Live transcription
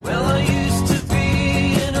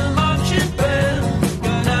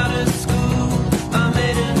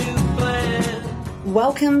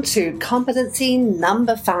Welcome to Competency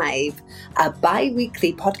Number 5, a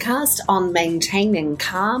bi-weekly podcast on maintaining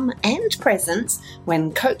calm and presence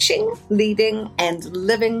when coaching, leading, and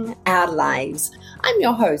living our lives. I'm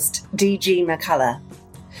your host, DG McCullough.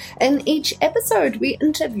 In each episode, we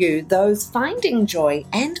interview those finding joy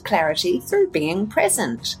and clarity through being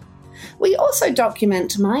present. We also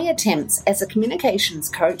document my attempts as a communications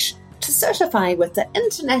coach to certify with the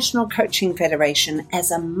International Coaching Federation as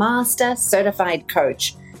a Master Certified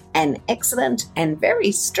Coach, an excellent and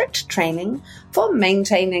very strict training for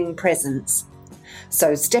maintaining presence.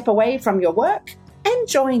 So step away from your work and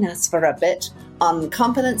join us for a bit on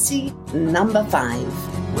Competency Number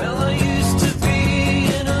 5. Well, I used to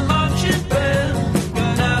be in a marching band,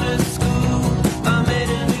 got out of school, I made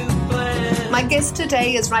a new plan. My guest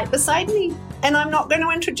today is right beside me, and I'm not going to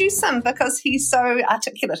introduce him because he's so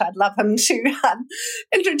articulate. I'd love him to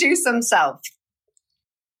introduce himself.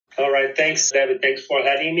 All right. Thanks, David. Thanks for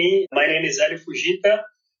having me. My name is Helio Fujita.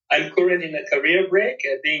 I'm currently in a career break.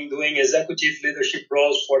 I've been doing executive leadership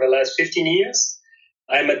roles for the last 15 years.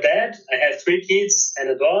 I'm a dad. I have 3 kids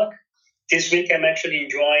and a dog. This week, I'm actually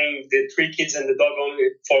enjoying the 3 kids and the dog only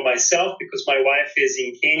for myself because my wife is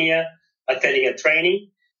in Kenya attending a training.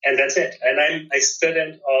 And that's it. And I'm a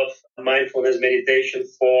student of mindfulness meditation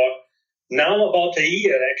for now about a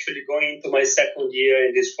year, actually going into my 2nd year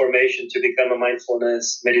in this formation to become a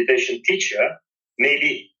mindfulness meditation teacher.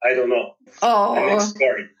 Maybe, I don't know. Oh, I'm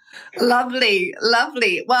exploring. Lovely,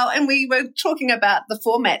 lovely. Well, and we were talking about the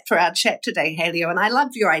format for our chat today, Helio, and I love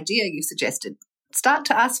your idea you suggested. Start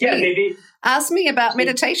to ask me. Maybe. Ask me about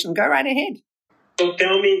meditation. Go right ahead. So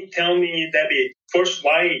tell me, Debbie, first,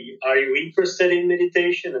 why are you interested in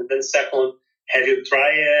meditation? And then second, have you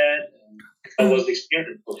tried it? How was the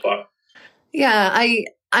experience so far? Yeah,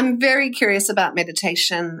 I'm very curious about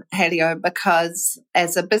meditation, Helio, because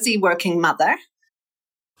as a busy working mother,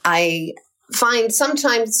 I find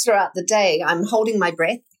sometimes throughout the day I'm holding my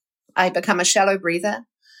breath. I become a shallow breather.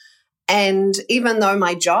 And even though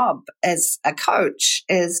my job as a coach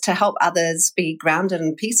is to help others be grounded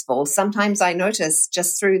and peaceful, sometimes I notice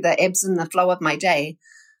just through the ebbs and the flow of my day,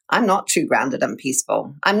 I'm not too grounded and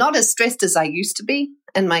peaceful. I'm not as stressed as I used to be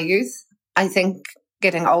in my youth. I think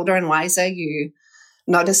getting older and wiser, you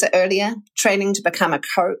notice it earlier. Training to become a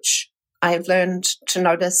coach, I've learned to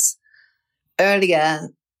notice earlier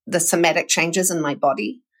the somatic changes in my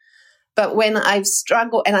body. But when I've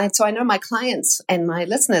struggled, so I know my clients and my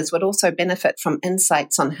listeners would also benefit from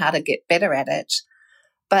insights on how to get better at it.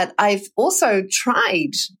 But I've also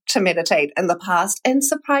tried to meditate in the past, and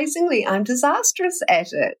surprisingly, I'm disastrous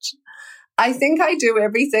at it. I think I do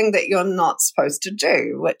everything that you're not supposed to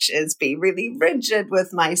do, which is be really rigid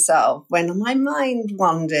with myself. When my mind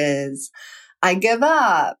wanders, I give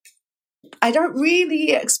up. I don't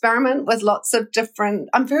really experiment with lots of different,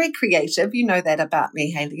 I'm very creative. You know that about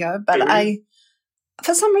me, Helio, but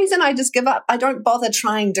for some reason, I just give up. I don't bother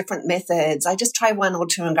trying different methods. I just try one or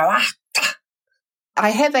two and go, I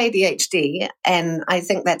have ADHD, and I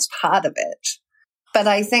think that's part of it. But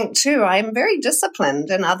I think too, I'm very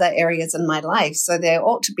disciplined in other areas in my life. So there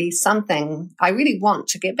ought to be something I really want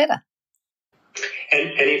to get better.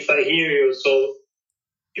 And if I hear you, so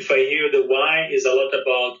if I hear the why is a lot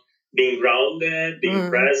about being grounded, being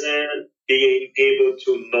present, being able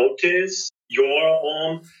to notice your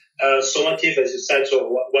own somative, as you said, so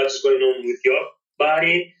what's going on with your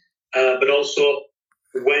body, but also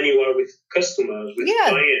when you are with customers, with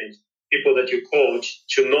clients, people that you coach,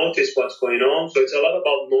 to notice what's going on. So it's a lot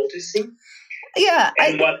about noticing. Yeah.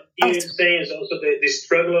 And what you're saying is also the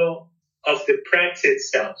struggle of the practice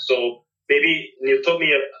itself. So maybe you told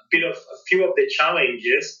me a few of the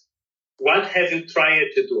challenges. What have you tried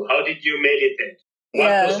to do? How did you meditate?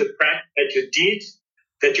 What was the practice that you did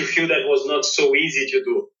that you feel that was not so easy to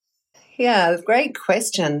do? Yeah, great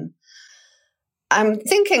question. I'm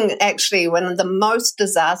thinking actually when the most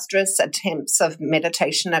disastrous attempts of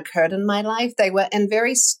meditation occurred in my life, they were in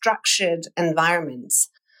very structured environments.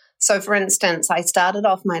 So, for instance, I started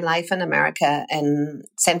off my life in America in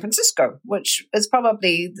San Francisco, which is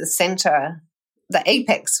probably the center, the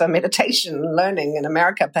apex for meditation learning in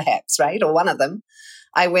America, perhaps, right? Or one of them.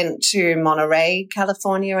 I went to Monterey,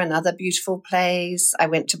 California, another beautiful place. I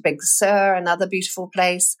went to Big Sur, another beautiful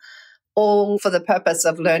place, all for the purpose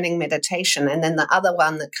of learning meditation. And then the other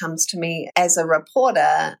one that comes to me as a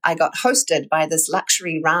reporter, I got hosted by this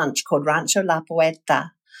luxury ranch called Rancho La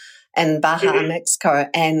Puerta in Baja, Mexico.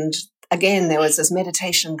 And again, there was this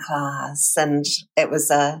meditation class, and it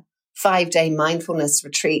was a 5-day mindfulness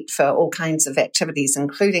retreat for all kinds of activities,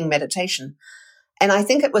 including meditation. And I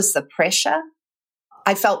think it was the pressure.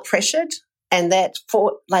 I felt pressured, and that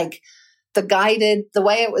the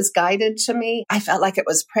way it was guided to me, I felt like it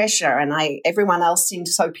was pressure, and everyone else seemed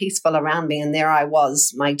so peaceful around me. And there I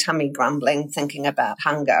was, my tummy grumbling, thinking about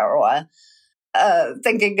hunger, or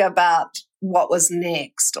thinking about what was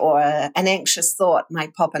next, or an anxious thought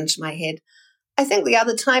might pop into my head. I think the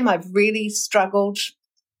other time I've really struggled,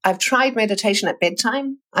 I've tried meditation at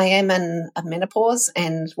bedtime. I am in a menopause,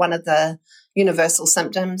 and one of the universal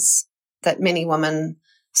symptoms that many women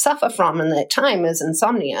suffer from in that time is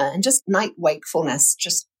insomnia and just night wakefulness,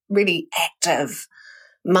 just really active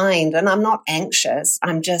mind. And I'm not anxious.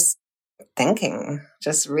 I'm just thinking,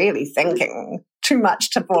 just really thinking too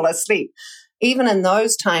much to fall asleep. Even in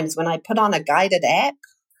those times when I put on a guided app,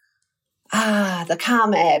 the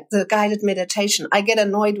Calm app, the guided meditation, I get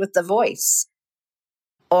annoyed with the voice.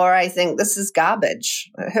 Or I think, this is garbage.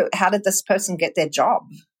 How did this person get their job?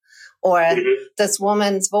 Or this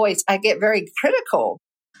woman's voice, I get very critical.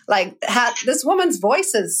 Like, this woman's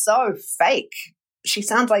voice is so fake. She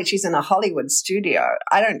sounds like she's in a Hollywood studio.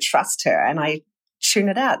 I don't trust her, and I tune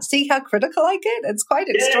it out. See how critical I get? It's quite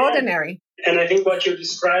extraordinary. And I think what you're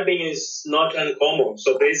describing is not uncommon.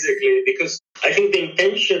 So basically, because I think the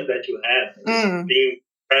intention that you have is being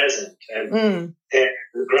present and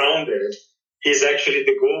grounded is actually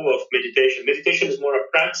the goal of meditation. Meditation is more a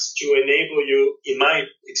practice to enable you, in my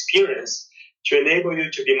experience, to enable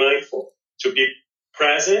you to be mindful, to be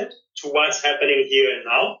present to what's happening here and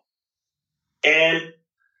now, and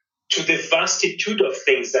to the vastitude of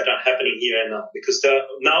things that are happening here and now. Because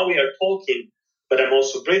now we are talking, but I'm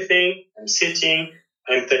also breathing, I'm sitting,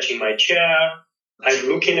 I'm touching my chair, I'm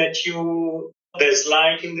looking at you, there's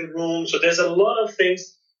light in the room. So there's a lot of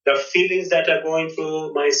things, there are feelings that are going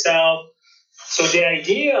through myself. So the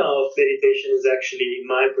idea of meditation is actually, in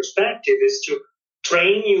my perspective, is to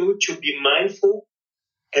train you to be mindful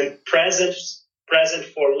and present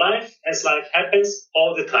for life as life happens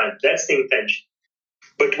all the time. That's the intention.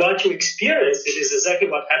 But what you experience, it is exactly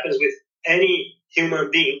what happens with any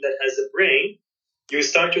human being that has a brain. You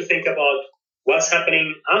start to think about what's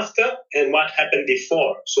happening after and what happened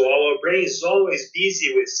before. So our brain is always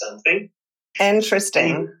busy with something.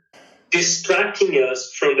 Interesting. Distracting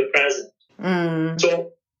us from the present.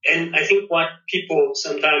 So, and I think what people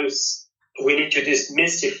sometimes we need to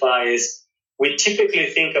demystify is we typically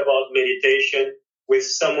think about meditation with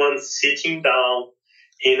someone sitting down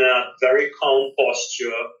in a very calm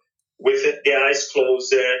posture with the eyes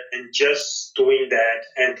closed and just doing that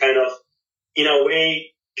and kind of, in a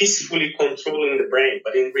way, peacefully controlling the brain.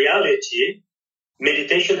 But in reality,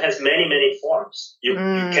 meditation has many, many forms. You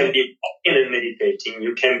can be walking and meditating.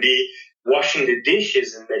 You can be washing the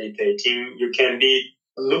dishes and meditating. You can be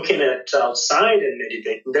looking at outside and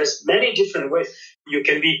meditating. There's many different ways. You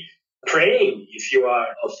can be praying if you are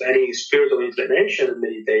of any spiritual inclination and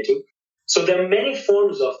meditating. So there are many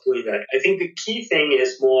forms of doing that. I think the key thing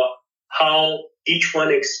is more how each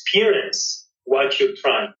one experience what you're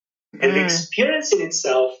trying. And the experience in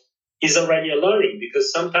itself is already a learning,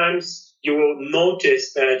 because sometimes you will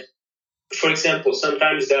notice that, for example,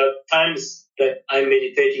 sometimes there are times that I'm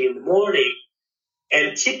meditating in the morning,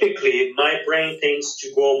 and typically my brain tends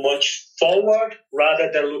to go much forward rather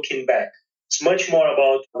than looking back. It's much more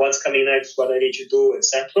about what's coming next, what I need to do,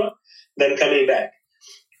 etc., than coming back.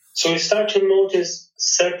 So you start to notice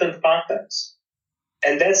certain patterns.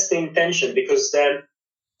 And that's the intention, because then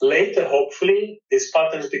later, hopefully, these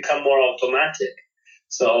patterns become more automatic.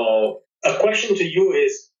 So a question to you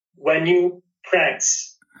is, when you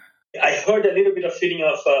practice, I heard a little bit of feeling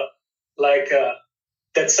of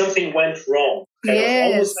that something went wrong. Kind of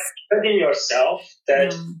almost like hurting yourself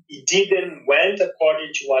that it didn't went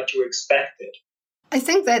according to what you expected. I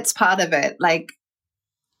think that's part of it. Like,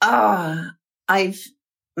 I've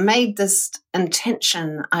made this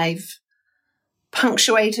intention. I've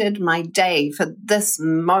punctuated my day for this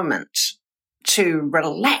moment to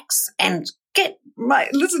relax and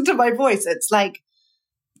listen to my voice. It's like,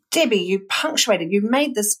 Debbie, you punctuated, you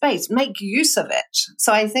made the space, make use of it.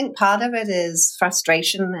 So I think part of it is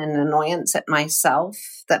frustration and annoyance at myself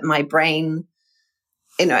that my brain,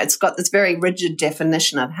 it's got this very rigid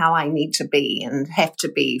definition of how I need to be and have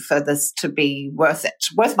to be for this to be worth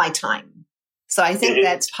my time. So I think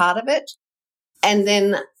that's part of it. And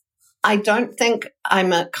then I don't think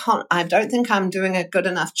I'm doing a good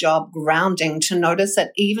enough job grounding to notice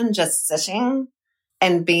that even just sitting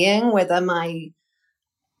and being, whether my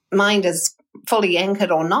mind is fully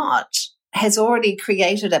anchored or not, has already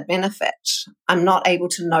created a benefit. I'm not able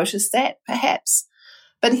to notice that, perhaps.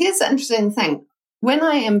 But here's the interesting thing. When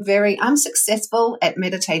I'm successful at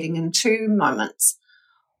meditating in two moments.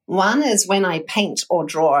 One is when I paint or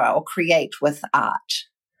draw or create with art.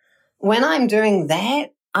 When I'm doing that,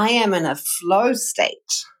 I am in a flow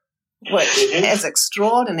state, which is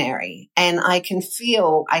extraordinary. And I can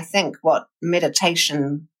feel, I think, what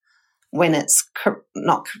meditation, when it's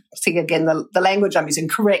not, see again, the language I'm using,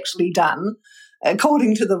 correctly done,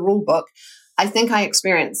 according to the rule book, I think I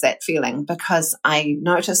experience that feeling because I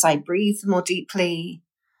notice I breathe more deeply.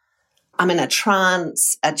 I'm in a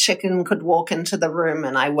trance. A chicken could walk into the room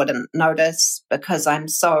and I wouldn't notice because I'm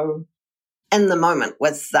so in the moment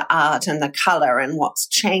with the art and the color and what's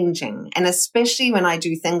changing. And especially when I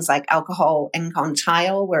do things like alcohol ink on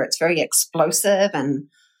tile, where it's very explosive,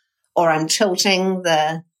 or I'm tilting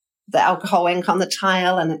the alcohol ink on the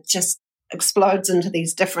tile and it just explodes into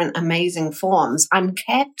these different amazing forms. I'm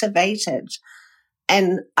captivated.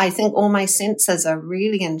 And I think all my senses are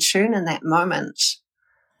really in tune in that moment.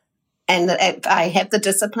 And I have the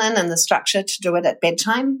discipline and the structure to do it at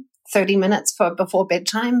bedtime, 30 minutes before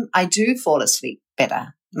bedtime. I do fall asleep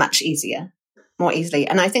better, much easier, more easily.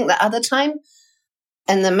 And I think the other time,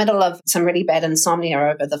 in the middle of some really bad insomnia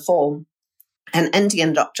over the fall, an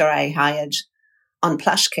Indian doctor I hired on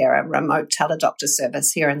Plush Care, a remote teledoctor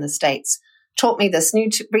service here in the States, taught me this new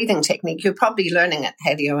breathing technique. You're probably learning it,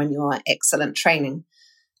 Helio, in your excellent training.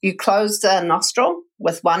 You close the nostril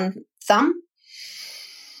with one thumb,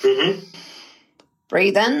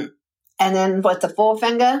 breathe in, and then with the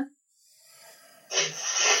forefinger,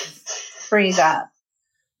 breathe out.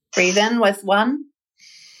 Breathe in with one,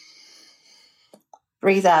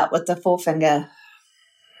 breathe out with the forefinger.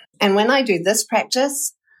 And when I do this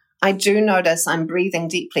practice, I do notice I'm breathing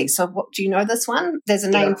deeply. So do you know this one? There's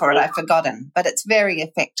a name for it. I've forgotten, but it's very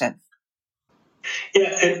effective.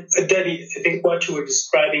 Yeah, and Debbie, I think what you were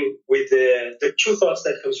describing with the two thoughts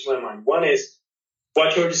that comes to my mind. One is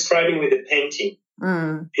what you're describing with the painting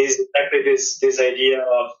is exactly this idea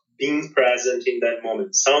of being present in that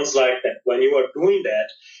moment. Sounds like that when you are doing that,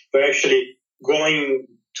 you're actually going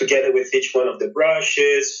together with each one of the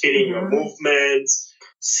brushes, feeling your movements,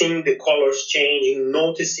 seeing the colors changing,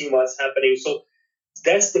 noticing what's happening. So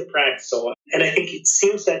that's the practice. So, and I think it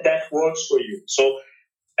seems that works for you. So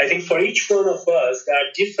I think for each one of us, there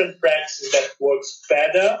are different practices that works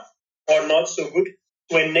better or not so good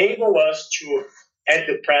to enable us to, at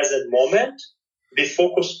the present moment, be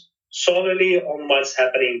focused solely on what's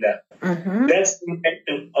happening there. That's the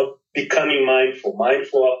intention of becoming mindful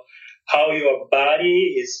of how your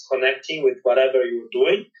body is connecting with whatever you're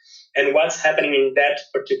doing and what's happening in that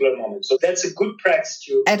particular moment. So that's a good practice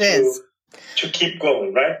to keep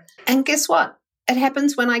going, right? And guess what? It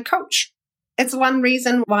happens when I coach. It's one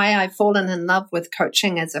reason why I've fallen in love with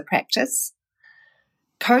coaching as a practice.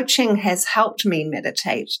 Coaching has helped me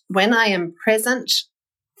meditate when I am present,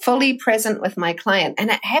 fully present with my client. And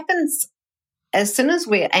it happens as soon as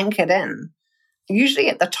we're anchored in, usually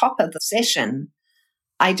at the top of the session.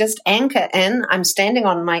 I just anchor in. I'm standing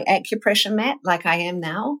on my acupressure mat like I am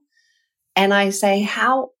now. And I say,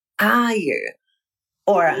 how are you?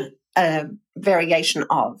 Or a variation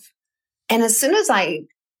of. And as soon as I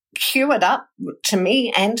cue it up to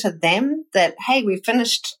me and to them that, hey, we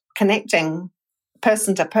finished connecting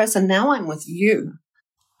person to person, now I'm with you,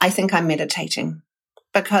 I think I'm meditating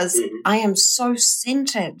because I am so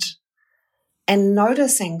centered and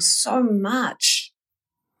noticing so much,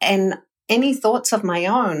 and any thoughts of my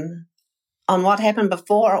own on what happened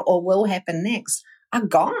before or will happen next are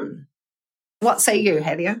gone. What say you,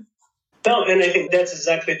 Helio? No, and I think that's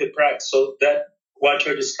exactly the practice. So that what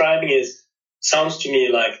you're describing sounds to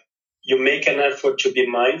me like you make an effort to be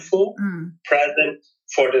mindful, present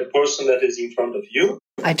for the person that is in front of you.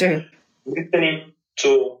 I do. Listening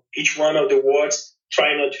to each one of the words,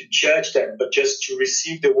 try not to judge them, but just to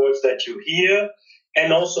receive the words that you hear,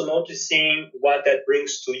 and also noticing what that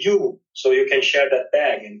brings to you so you can share that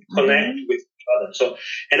back and connect with each other. So,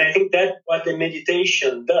 and I think that's what the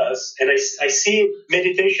meditation does. And I see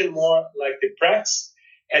meditation more like the practice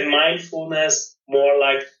and mindfulness more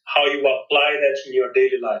like how you apply that in your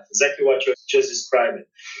daily life. Exactly what you just described.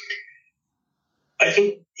 I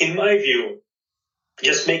think, in my view,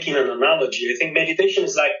 just making an analogy, I think meditation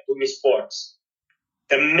is like doing sports.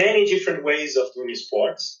 There are many different ways of doing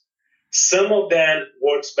sports. Some of them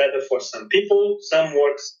works better for some people. Some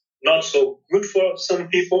works not so good for some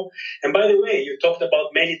people. And by the way, you talked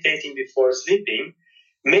about meditating before sleeping.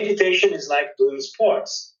 Meditation is like doing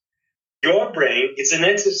sports. Your brain is an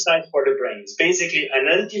exercise for the brain. It's basically an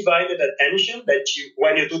undivided attention that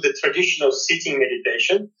when you do the traditional sitting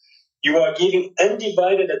meditation, you are giving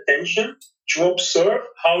undivided attention to observe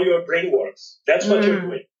how your brain works. That's what you're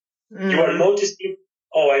doing. You are noticing,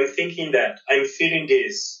 I'm thinking that, I'm feeling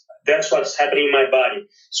this. That's what's happening in my body.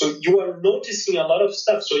 So you are noticing a lot of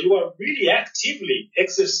stuff. So you are really actively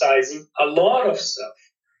exercising a lot of stuff.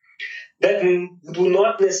 that do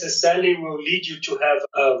not necessarily will lead you to have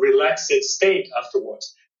a relaxed state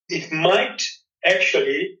afterwards. It might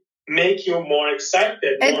actually make you more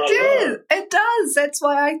excited. It does. That's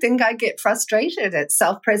why I think I get frustrated. It's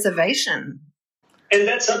self-preservation. And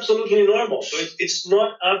that's absolutely normal. So it's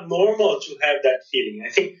not abnormal to have that feeling. I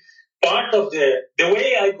think part of the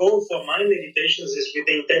way I go for my meditations is with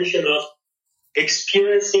the intention of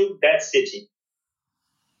experiencing that sitting.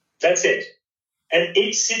 That's it. And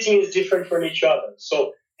each sitting is different from each other.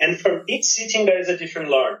 So, and from each sitting, there is a different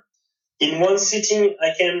learn. In one sitting,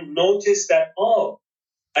 I can notice that,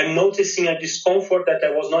 I'm noticing a discomfort that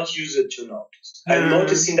I was not used to notice. I'm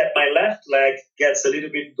noticing that my left leg gets a little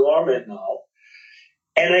bit dormant now.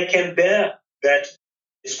 And I can bear that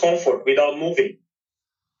discomfort without moving.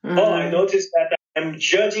 I notice that I'm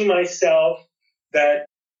judging myself that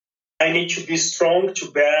I need to be strong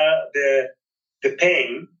to bear the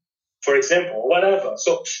pain, for example, or whatever.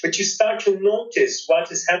 So, but you start to notice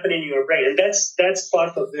what is happening in your brain. And that's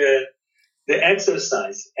part of the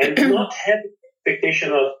exercise. And not have the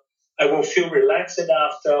expectation of, I will feel relaxed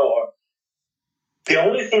after, or the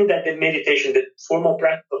only thing that the formal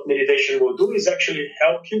practice of meditation will do is actually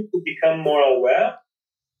help you to become more aware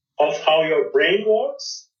of how your brain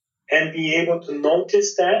works and be able to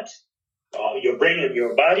notice that, your brain and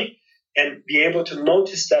your body, and be able to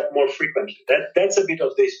notice that more frequently. That's a bit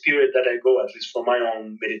of the spirit that I go, at least for my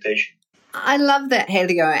own meditation. I love that,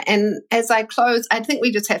 Helio. And as I close, I think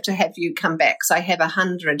we just have to have you come back. So I have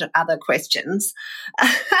 100 other questions.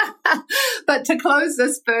 But to close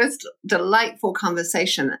this first delightful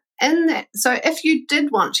conversation, so if you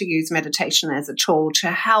did want to use meditation as a tool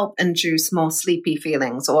to help induce more sleepy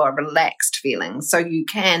feelings or relaxed feelings, so you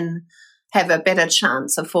can have a better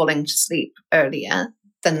chance of falling to sleep earlier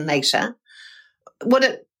than later, would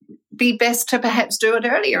it be best to perhaps do it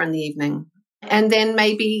earlier in the evening? And then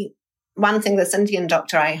maybe one thing this Indian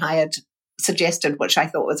doctor I hired suggested, which I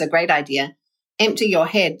thought was a great idea, empty your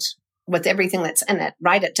head with everything that's in it,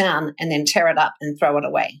 write it down, and then tear it up and throw it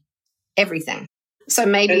away. Everything. So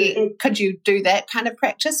maybe could you do that kind of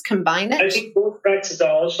practice, combine it? I think both practices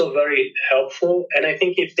are also very helpful. And I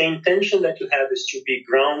think if the intention that you have is to be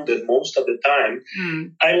grounded most of the time,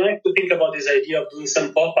 I like to think about this idea of doing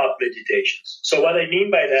some pop-up meditations. So what I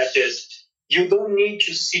mean by that is you don't need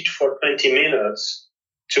to sit for 20 minutes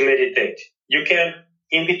to meditate. You can,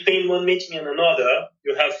 in between one meeting and another,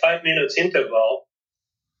 you have 5 minutes interval.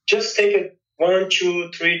 Just take a 1,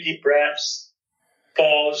 2, 3 deep breaths.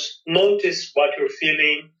 Pause, notice what you're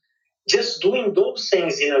feeling. Just doing those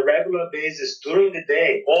things in a regular basis during the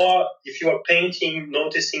day, or if you are painting,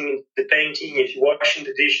 noticing the painting, if you're washing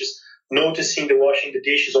the dishes, noticing the washing the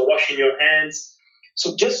dishes or washing your hands.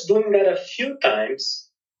 So just doing that a few times,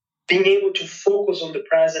 being able to focus on the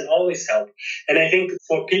present always helps. And I think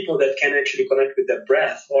for people that can actually connect with their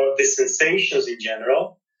breath or the sensations in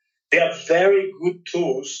general, they are very good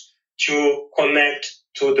tools to connect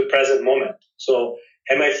to the present moment. So,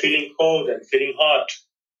 am I feeling cold and feeling hot?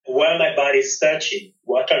 Where my body is touching?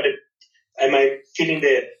 Am I feeling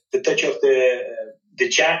the touch of the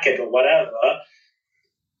jacket or whatever?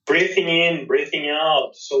 Breathing in, breathing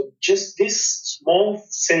out. So just these small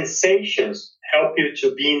sensations help you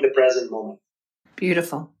to be in the present moment.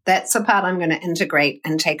 Beautiful. That's the part I'm going to integrate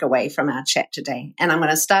and take away from our chat today. And I'm going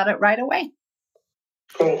to start it right away.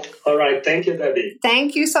 Cool. All right. Thank you, Debbie.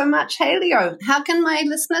 Thank you so much, Helio. How can my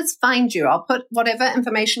listeners find you? I'll put whatever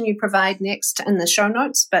information you provide next in the show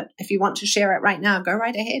notes, but if you want to share it right now, go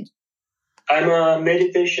right ahead. I'm a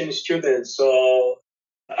meditation student, so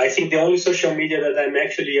I think the only social media that I'm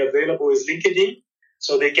actually available is LinkedIn.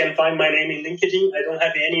 So they can find my name in LinkedIn. I don't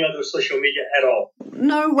have any other social media at all.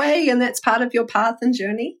 No way. And that's part of your path and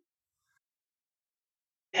journey?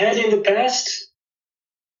 And in the past,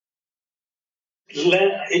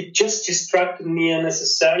 it just distracted me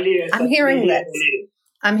unnecessarily. I'm hearing this.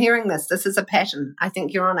 I'm hearing this. This is a pattern. I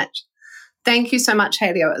think you're on it. Thank you so much,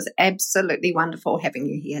 Helio. It was absolutely wonderful having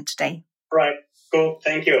you here today. Right. Cool.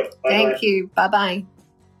 Thank you. Bye-bye. Thank you. Bye-bye.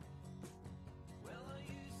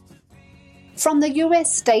 From the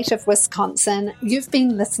US state of Wisconsin, you've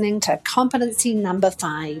been listening to Competency Number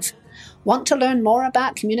 5. Want to learn more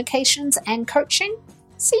about communications and coaching?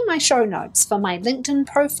 See my show notes for my LinkedIn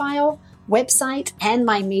profile, website, and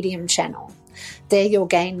my Medium channel. There you'll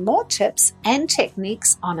gain more tips and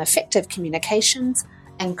techniques on effective communications,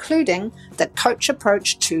 including the coach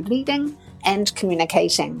approach to leading and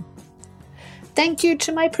communicating. Thank you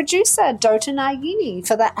to my producer, Dota Nayini,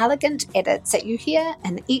 for the elegant edits that you hear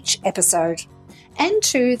in each episode, and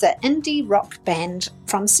to the indie rock band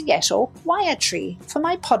from Seattle, Wiretree, for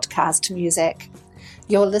my podcast music.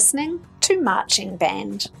 You're listening to Marching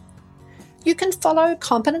Band. You can follow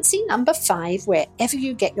Competency Number 5 wherever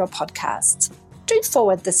you get your podcasts. Do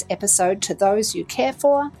forward this episode to those you care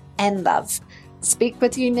for and love. Speak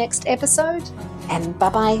with you next episode, and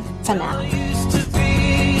bye-bye for now.